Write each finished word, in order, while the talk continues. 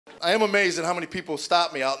I am amazed at how many people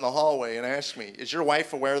stop me out in the hallway and ask me, is your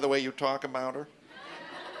wife aware of the way you talk about her?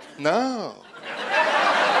 No.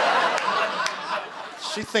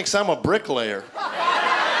 She thinks I'm a bricklayer.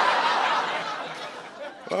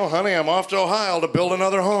 Well, honey, I'm off to Ohio to build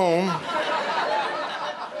another home.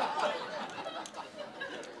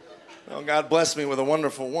 Well, God blessed me with a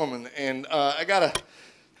wonderful woman. And I got to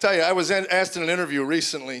tell you, I was asked in an interview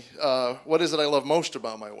recently, what is it I love most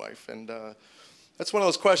about my wife? And that's one of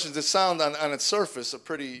those questions that sound on its surface a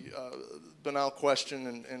pretty banal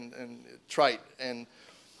question and trite. And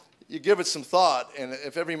you give it some thought, and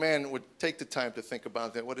if every man would take the time to think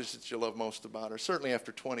about that, what is it you love most about her? Certainly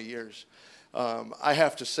after 20 years. I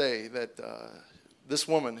have to say that this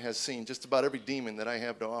woman has seen just about every demon that I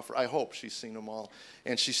have to offer. I hope she's seen them all.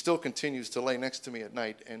 And she still continues to lay next to me at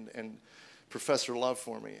night and profess her love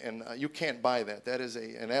for me. And you can't buy that. That is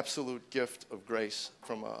an absolute gift of grace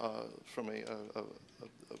from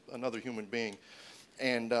another human being.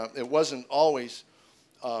 And it wasn't always...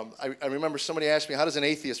 I remember somebody asked me, how does an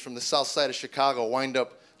atheist from the south side of Chicago wind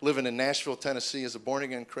up living in Nashville, Tennessee as a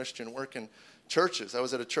born-again Christian working churches? I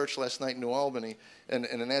was at a church last night in New Albany and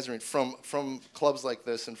in Nazarene from clubs like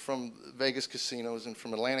this and from Vegas casinos and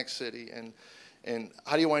from Atlantic City. And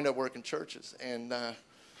how do you wind up working churches? And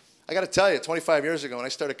I got to tell you, 25 years ago when I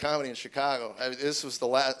started comedy in Chicago, this was the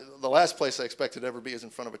last place I expected to ever be is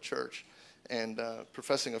in front of a church. And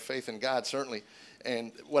professing a faith in God, certainly.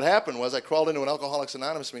 And what happened was I crawled into an Alcoholics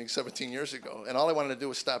Anonymous meeting 17 years ago, and all I wanted to do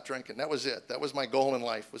was stop drinking. That was it. That was my goal in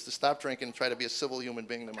life, was to stop drinking and try to be a civil human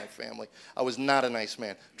being to my family. I was not a nice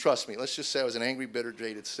man. Trust me. Let's just say I was an angry, bitter,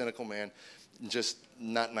 jaded, cynical man, just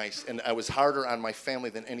not nice. And I was harder on my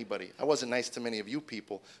family than anybody. I wasn't nice to many of you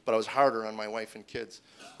people, but I was harder on my wife and kids.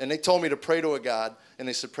 And they told me to pray to a God, and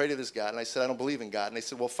they said, pray to this God. And I said, I don't believe in God. And they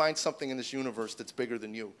said, well, find something in this universe that's bigger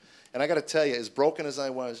than you. And I got to tell you, as broken as I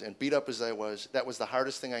was and beat up as I was, that was the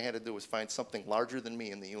hardest thing I had to do, was find something larger than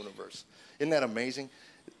me in the universe. Isn't that amazing?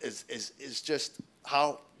 Is just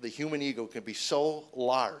how the human ego can be so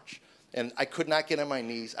large. And I could not get on my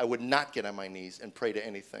knees. I would not get on my knees and pray to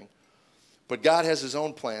anything. But God has his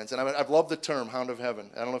own plans. And I've loved the term, hound of heaven.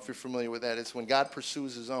 I don't know if you're familiar with that. It's when God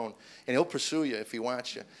pursues his own. And he'll pursue you if he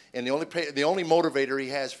wants you. And the only motivator he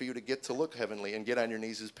has for you to get to look heavenly and get on your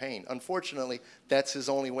knees is pain. Unfortunately, that's his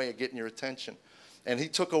only way of getting your attention. And he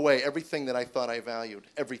took away everything that I thought I valued.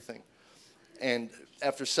 Everything. And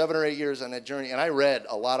after 7 or 8 years on that journey, and I read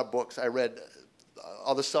a lot of books. I read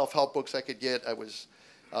all the self-help books I could get. I was...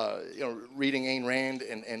 reading Ayn Rand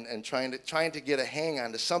and trying to get a hang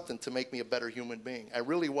on to something to make me a better human being. I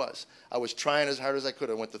really was. I was trying as hard as I could.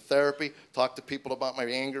 I went to therapy, talked to people about my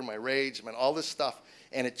anger, my rage, all this stuff,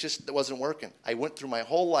 and it just wasn't working. I went through my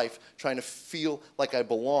whole life trying to feel like I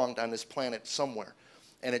belonged on this planet somewhere,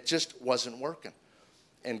 and it just wasn't working.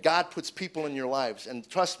 And God puts people in your lives, and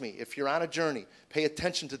trust me, if you're on a journey, pay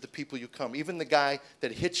attention to the people you come. Even the guy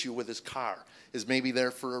that hits you with his car is maybe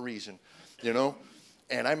there for a reason, you know?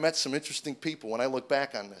 And I met some interesting people when I look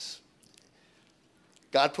back on this.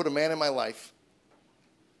 God put a man in my life.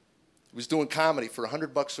 He was doing comedy for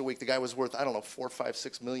 $100 a week. The guy was worth, I don't know, $4, $5,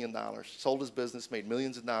 $6 million. Sold his business, made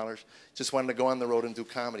millions of dollars. Just wanted to go on the road and do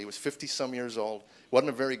comedy. He was 50-some years old. Wasn't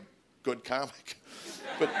a very good comic.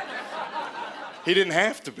 But he didn't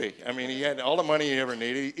have to be. I mean, he had all the money he ever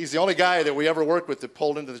needed. He's the only guy that we ever worked with that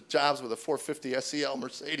pulled into the jobs with a 450 SEL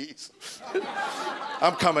Mercedes.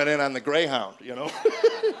 I'm coming in on the Greyhound, you know.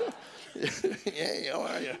 Yeah, how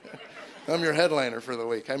are you? I'm your headliner for the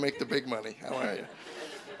week. I make the big money. How are you?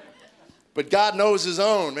 But God knows his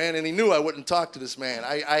own, man, and he knew I wouldn't talk to this man.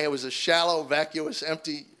 I was a shallow, vacuous,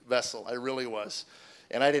 empty vessel. I really was.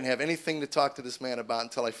 And I didn't have anything to talk to this man about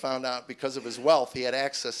until I found out, because of his wealth, he had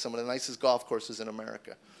access to some of the nicest golf courses in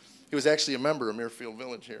America. He was actually a member of Muirfield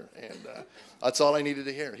Village here, and that's all I needed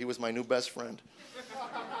to hear. He was my new best friend.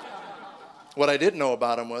 What I didn't know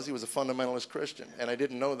about him was he was a fundamentalist Christian, and I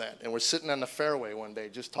didn't know that. And we're sitting on the fairway one day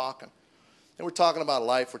just talking. And we're talking about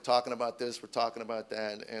life, we're talking about this, we're talking about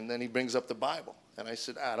that, and then he brings up the Bible. And I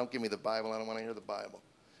said, don't give me the Bible, I don't want to hear the Bible.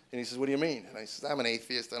 And he says, what do you mean? And I said, I'm an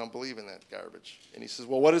atheist, I don't believe in that garbage. And he says,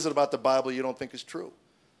 well, what is it about the Bible you don't think is true?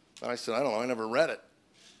 And I said, I don't know, I never read it.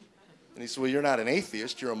 And he said, well, you're not an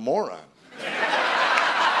atheist, you're a moron.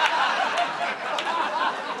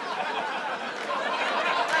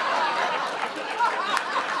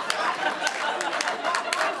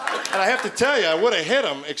 And I have to tell you, I would have hit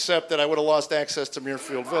him, except that I would have lost access to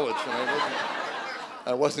Muirfield Village. And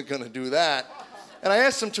I wasn't going to do that. And I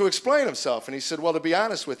asked him to explain himself, and he said, well, to be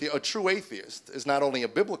honest with you, a true atheist is not only a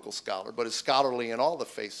biblical scholar, but is scholarly in all the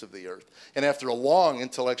face of the earth. And after a long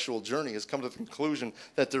intellectual journey has come to the conclusion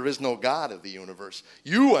that there is no God of the universe.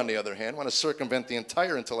 You, on the other hand, want to circumvent the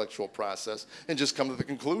entire intellectual process and just come to the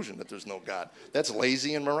conclusion that there's no God. That's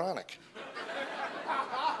lazy and moronic.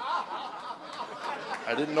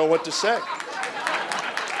 I didn't know what to say.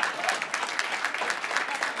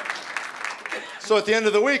 So at the end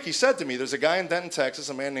of the week, he said to me, there's a guy in Denton, Texas,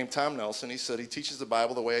 a man named Tom Nelson. He said, he teaches the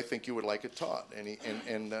Bible the way I think you would like it taught.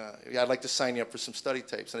 And I'd like to sign you up for some study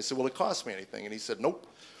tapes. And I said, will it cost me anything? And he said, nope.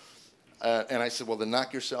 And I said, well, then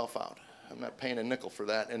knock yourself out. I'm not paying a nickel for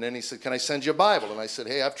that. And then he said, can I send you a Bible? And I said,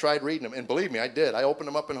 hey, I've tried reading them. And believe me, I did. I opened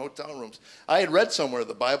them up in hotel rooms. I had read somewhere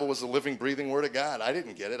the Bible was the living, breathing Word of God. I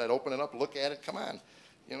didn't get it. I'd open it up, look at it. Come on,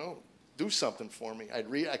 do something for me. I'd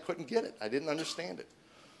read. I couldn't get it. I didn't understand it.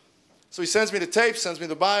 So he sends me the tape, sends me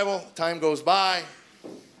the Bible. Time goes by,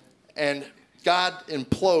 and God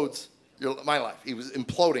implodes my life. He was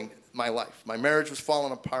imploding my life. My marriage was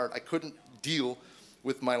falling apart. I couldn't deal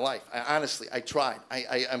with my life. Honestly, I tried.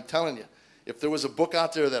 I'm telling you, if there was a book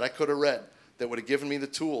out there that I could have read that would have given me the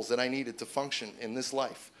tools that I needed to function in this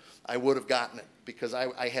life, I would have gotten it, because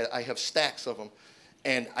I have stacks of them,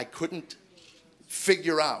 and I couldn't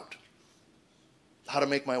figure out how to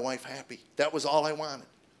make my wife happy. That was all I wanted,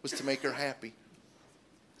 was to make her happy.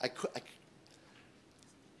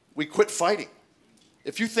 We quit fighting.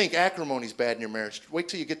 If you think acrimony is bad in your marriage, wait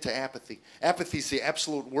till you get to apathy. Apathy is the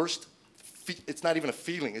absolute worst. It's not even a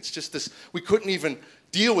feeling. It's just this. We couldn't even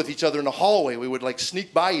deal with each other in the hallway. We would like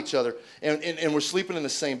sneak by each other, and we're sleeping in the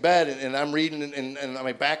same bed, and I'm reading, and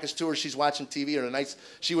my back is to her. She's watching TV, or the nights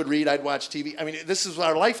she would read, I'd watch TV. I mean, this is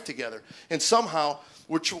our life together. And somehow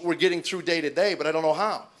we're getting through day to day, but I don't know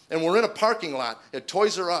how. And we're in a parking lot at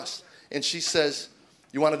Toys R Us, and she says,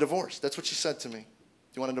 you want a divorce? That's what she said to me.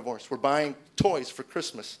 You want a divorce? We're buying toys for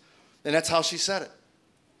Christmas. And that's how she said it,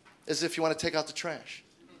 as if you want to take out the trash.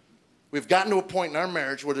 We've gotten to a point in our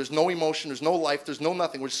marriage where there's no emotion, there's no life, there's no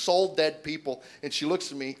nothing. We're soul dead people. And she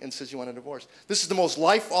looks at me and says, you want a divorce? This is the most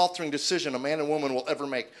life-altering decision a man and woman will ever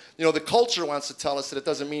make. The culture wants to tell us that it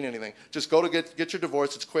doesn't mean anything. Just go to get your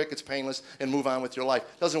divorce. It's quick, it's painless, and move on with your life.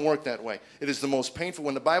 It doesn't work that way. It is the most painful.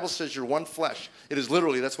 When the Bible says you're one flesh, it is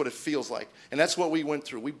literally, that's what it feels like. And that's what we went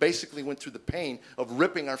through. We basically went through the pain of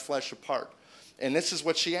ripping our flesh apart. And this is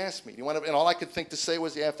what she asked me. And all I could think to say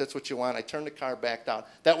was, yeah, if that's what you want. I turned the car, backed out.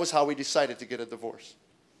 That was how we decided to get a divorce.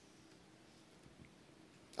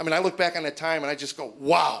 I mean, I look back on that time and I just go,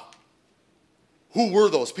 wow. Who were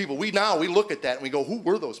those people? We look at that and we go, who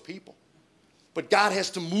were those people? But God has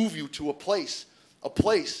to move you to a place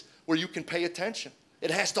where you can pay attention. It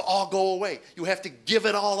has to all go away. You have to give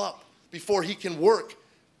it all up before he can work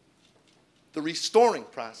the restoring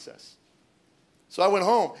process. So I went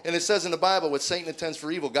home, and it says in the Bible, what Satan intends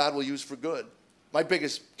for evil, God will use for good. My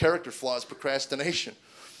biggest character flaw is procrastination.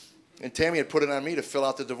 And Tammy had put it on me to fill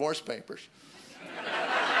out the divorce papers.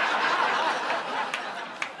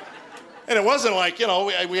 And it wasn't like,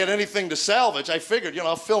 we had anything to salvage. I figured,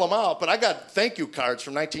 I'll fill them out. But I got thank you cards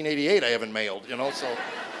from 1988 I haven't mailed, so.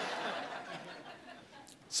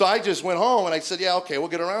 So I just went home, and I said, yeah, okay, we'll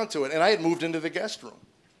get around to it. And I had moved into the guest room,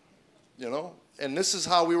 And this is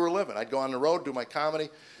how we were living. I'd go on the road, do my comedy,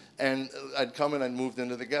 and I'd come in and moved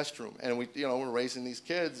into the guest room. And we're raising these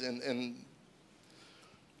kids, and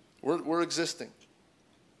we're existing.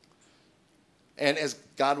 And as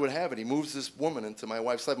God would have it, he moves this woman into my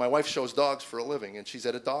wife's life. My wife shows dogs for a living, and she's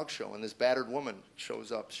at a dog show, and this battered woman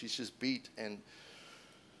shows up. She's just beat, and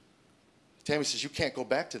Tammy says, you can't go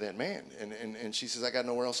back to that man. And she says, I got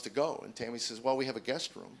nowhere else to go. And Tammy says, well, we have a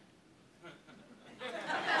guest room.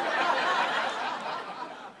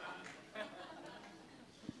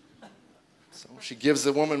 So she gives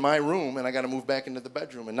the woman my room, and I got to move back into the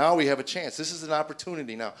bedroom. And now we have a chance. This is an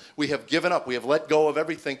opportunity now. We have given up. We have let go of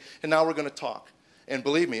everything, and now we're going to talk. And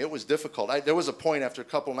believe me, it was difficult. There was a point after a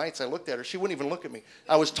couple nights I looked at her. She wouldn't even look at me.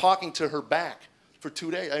 I was talking to her back for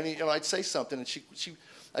 2 days. I mean, I'd say something, and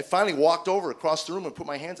I finally walked over across the room and put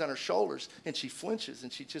my hands on her shoulders, and she flinches,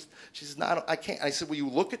 and she says, no, I can't. I said, will you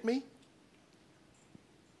look at me?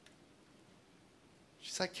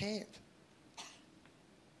 She said, I can't.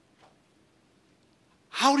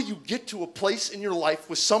 How do you get to a place in your life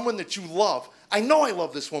with someone that you love? I know I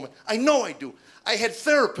love this woman. I know I do. I had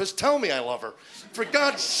therapists tell me I love her. For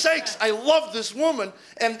God's sakes, I love this woman,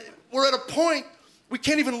 and we're at a point we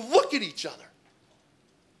can't even look at each other.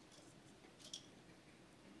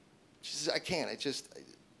 She says, I can't.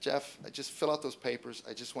 Jeff, I just fill out those papers.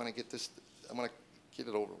 I just want to get this, I want to get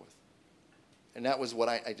it over with. And that was what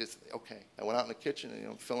I just, okay. I went out in the kitchen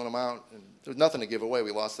and, filling them out. And there was nothing to give away.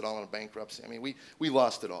 We lost it all in a bankruptcy. I mean, we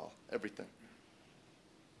lost it all, everything.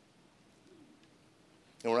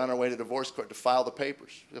 And we're on our way to divorce court to file the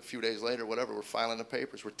papers. A few days later, whatever, we're filing the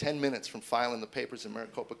papers. We're 10 minutes from filing the papers in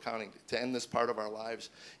Maricopa County to end this part of our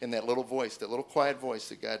lives. And that little voice, that little quiet voice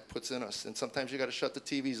that God puts in us. And sometimes you got to shut the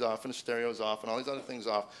TVs off and the stereos off and all these other things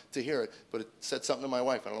off to hear it. But it said something to my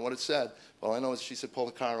wife. I don't know what it said. All I know is she said, pull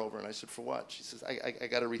the car over. And I said, for what? She says, I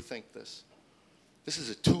got to rethink this. This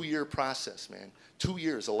is a 2-year process, man. 2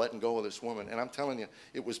 years of letting go of this woman. And I'm telling you,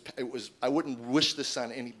 it was. I wouldn't wish this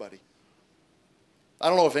on anybody. I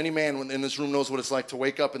don't know if any man in this room knows what it's like to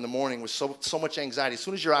wake up in the morning with so much anxiety. As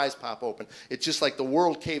soon as your eyes pop open, it's just like the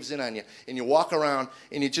world caves in on you. And you walk around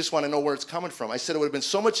and you just want to know where it's coming from. I said it would have been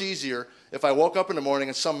so much easier if I woke up in the morning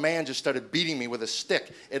and some man just started beating me with a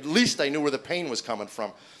stick. At least I knew where the pain was coming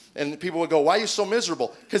from. And people would go, why are you so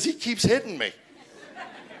miserable? Because he keeps hitting me.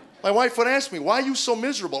 My wife would ask me, why are you so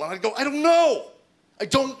miserable? And I'd go, I don't know. I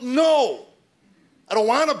don't know. I don't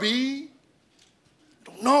want to be.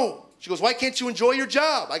 I don't know. She goes, why can't you enjoy your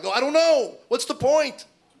job? I go, I don't know. What's the point?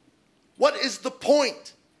 What is the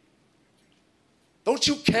point? Don't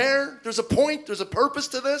you care? There's a point. There's a purpose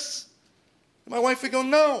to this. And my wife would go,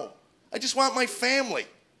 no. I just want my family.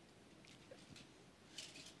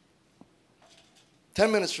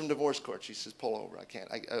 10 minutes from divorce court, she says, pull over. I can't.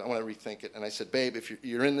 I want to rethink it. And I said, babe, if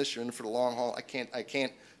you're in this, you're in it for the long haul. I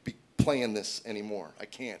can't be playing this anymore. I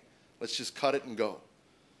can't. Let's just cut it and go.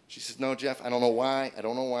 She says, no, Jeff, I don't know why. I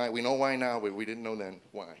don't know why. We know why now, but we didn't know then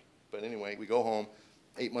why. But anyway, we go home.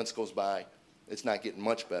 8 months goes by. It's not getting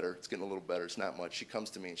much better. It's getting a little better. It's not much. She comes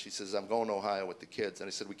to me and she says, I'm going to Ohio with the kids. And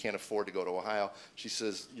I said, we can't afford to go to Ohio. She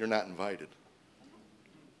says, you're not invited.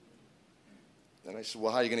 And I said,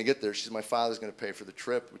 well, how are you going to get there? She said, my father's going to pay for the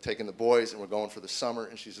trip. We're taking the boys, and we're going for the summer.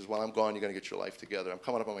 And she says, well, I'm gone. You're going to get your life together. I'm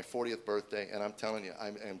coming up on my 40th birthday, and I'm telling you,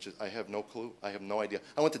 I have no clue. I have no idea.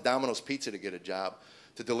 I went to Domino's Pizza to get a job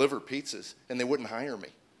to deliver pizzas, and they wouldn't hire me.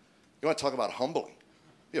 You want to talk about humbling?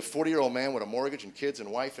 You're a 40-year-old man with a mortgage and kids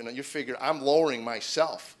and wife, and you figure I'm lowering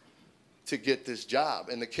myself to get this job.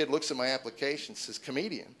 And the kid looks at my application and says,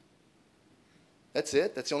 comedian. That's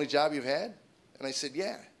it? That's the only job you've had? And I said,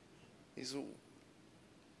 yeah. He said,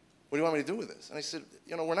 what do you want me to do with this? And I said,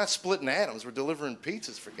 we're not splitting atoms. We're delivering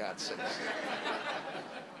pizzas, for God's sakes.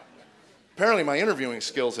 Apparently my interviewing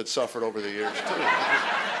skills had suffered over the years, too.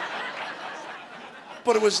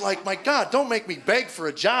 But it was like, my God, don't make me beg for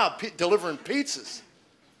a job delivering pizzas.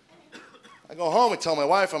 I go home and tell my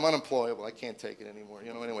wife I'm unemployable. I can't take it anymore.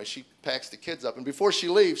 Anyway, she packs the kids up. And before she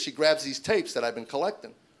leaves, she grabs these tapes that I've been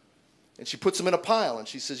collecting. And she puts them in a pile. And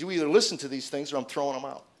she says, you either listen to these things or I'm throwing them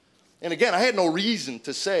out. And again, I had no reason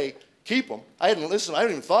to say, keep them. I hadn't listened. I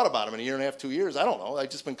hadn't even thought about them in a year and a half, 2 years. I don't know. I'd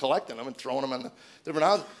just been collecting them and throwing them on the different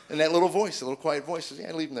houses. And that little voice, the little quiet voice says,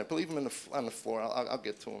 yeah, leave them there. But leave them on the floor. I'll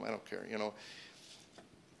get to them. I don't care, And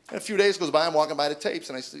a few days goes by, I'm walking by the tapes,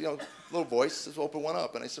 and I said, little voice says, open one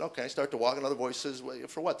up. And I said, okay. I start to walk, another voice says, well,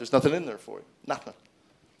 for what? There's nothing in there for you. Nothing.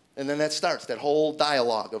 And then that starts, that whole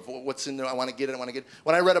dialogue of what's in there. I want to get it, I want to get it.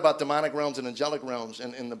 When I read about demonic realms and angelic realms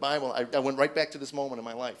in the Bible, I went right back to this moment in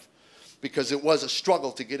my life. Because it was a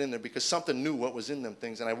struggle to get in there, because something knew what was in them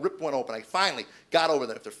things. And I ripped one open. I finally got over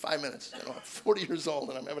there after 5 minutes. I'm 40 years old,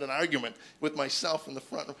 and I'm having an argument with myself in the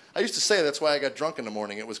front room. I used to say that's why I got drunk in the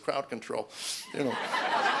morning. It was crowd control,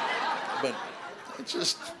 But it's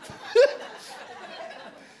just...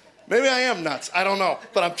 Maybe I am nuts. I don't know.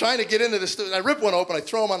 But I'm trying to get into this. I rip one open. I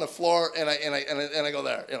throw them on the floor, and I go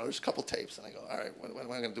there. There's a couple tapes. And I go, all right, what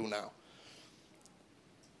am I going to do now?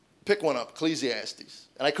 Pick one up, Ecclesiastes.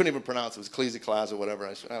 And I couldn't even pronounce it. It was Ecclesiastes or whatever.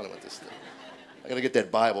 I said, I don't know what this is. I got to get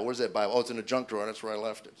that Bible. Where's that Bible? Oh, it's in the junk drawer. That's where I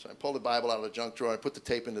left it. So I pulled the Bible out of the junk drawer. I put the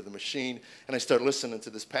tape into the machine. And I started listening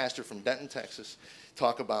to this pastor from Denton, Texas,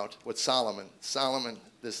 talk about what Solomon,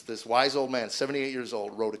 this wise old man, 78 years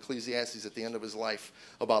old, wrote Ecclesiastes at the end of his life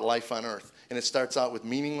about life on earth. And it starts out with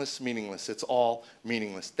meaningless, meaningless. It's all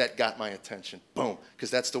meaningless. That got my attention. Boom.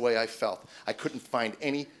 Because that's the way I felt. I couldn't find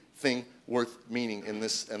anything worth meaning in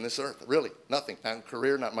this earth. Really, nothing. Not in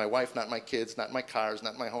career, not my wife, not my kids, not my cars,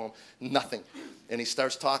 not my home, nothing. And he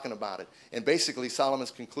starts talking about it. And basically,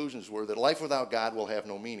 Solomon's conclusions were that life without God will have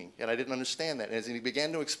no meaning. And I didn't understand that. And as he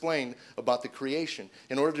began to explain about the creation,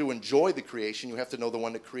 in order to enjoy the creation, you have to know the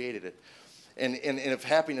one that created it. And if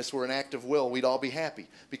happiness were an act of will, we'd all be happy.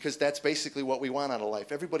 Because that's basically what we want out of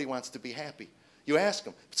life. Everybody wants to be happy. You ask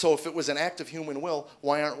them. So if it was an act of human will,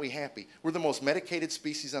 why aren't we happy? We're the most medicated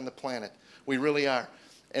species on the planet. We really are.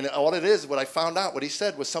 And what it is, what I found out, what he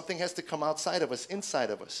said was something has to come outside of us, inside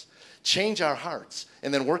of us, change our hearts,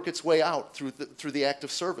 and then work its way out through the act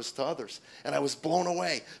of service to others. And I was blown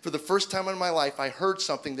away. For the first time in my life, I heard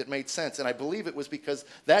something that made sense. And I believe it was because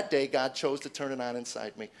that day God chose to turn it on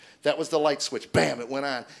inside me. That was the light switch. Bam, it went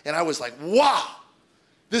on. And I was like, wow,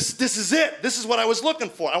 this is it. This is what I was looking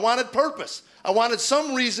for. I wanted purpose. I wanted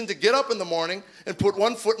some reason to get up in the morning and put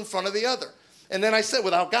one foot in front of the other. And then I said,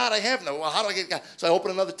 without God, I have no. Well, how do I get God? So I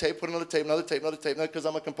opened another tape, put another tape, another tape, another tape, because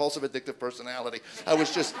I'm a compulsive, addictive personality. I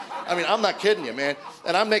was just, I mean, I'm not kidding you, man.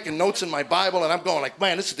 And I'm making notes in my Bible, and I'm going like,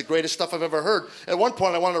 man, this is the greatest stuff I've ever heard. At one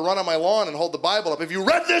point, I wanted to run on my lawn and hold the Bible up. Have you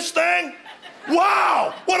read this thing?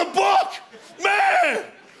 Wow, what a book! Man,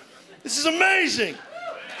 this is amazing.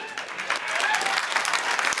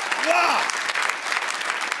 Wow.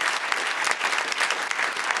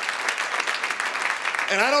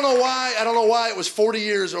 And I don't know why it was 40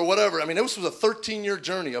 years or whatever. I mean, this was a 13-year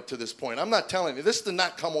journey up to this point. I'm not telling you, this did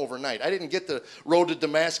not come overnight. I didn't get the road to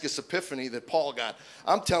Damascus epiphany that Paul got.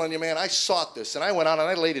 I'm telling you, man, I sought this. And I went out and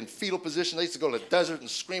I laid in fetal position. I used to go to the desert and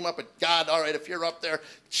scream up at God, all right, if you're up there,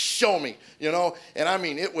 show me, you know. And I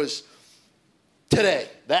mean, it was today,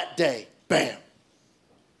 that day, bam.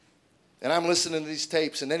 And I'm listening to these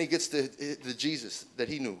tapes, and then he gets to the Jesus that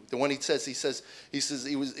he knew. The one he says he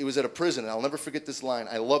was at a prison, and I'll never forget this line.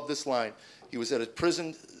 I love this line. He was at a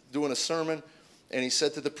prison doing a sermon, and he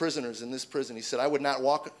said to the prisoners in this prison, he said, I would not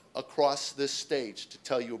walk across this stage to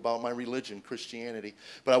tell you about my religion, Christianity,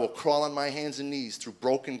 but I will crawl on my hands and knees through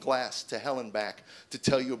broken glass to hell and back to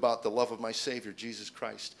tell you about the love of my Savior, Jesus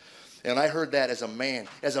Christ. And I heard that as a man.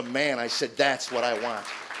 As a man, I said, that's what I want.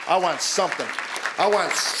 I want something. I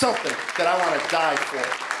want something that I want to die for.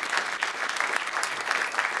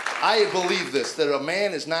 I believe this, that a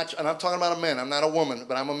man is not, and I'm talking about a man, I'm not a woman,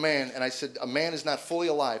 but I'm a man, and I said a man is not fully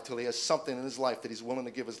alive till he has something in his life that he's willing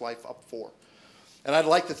to give his life up for. And I'd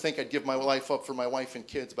like to think I'd give my life up for my wife and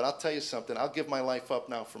kids, but I'll tell you something, I'll give my life up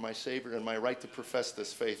now for my Savior and my right to profess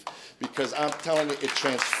this faith, because I'm telling you, it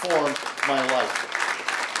transformed my life.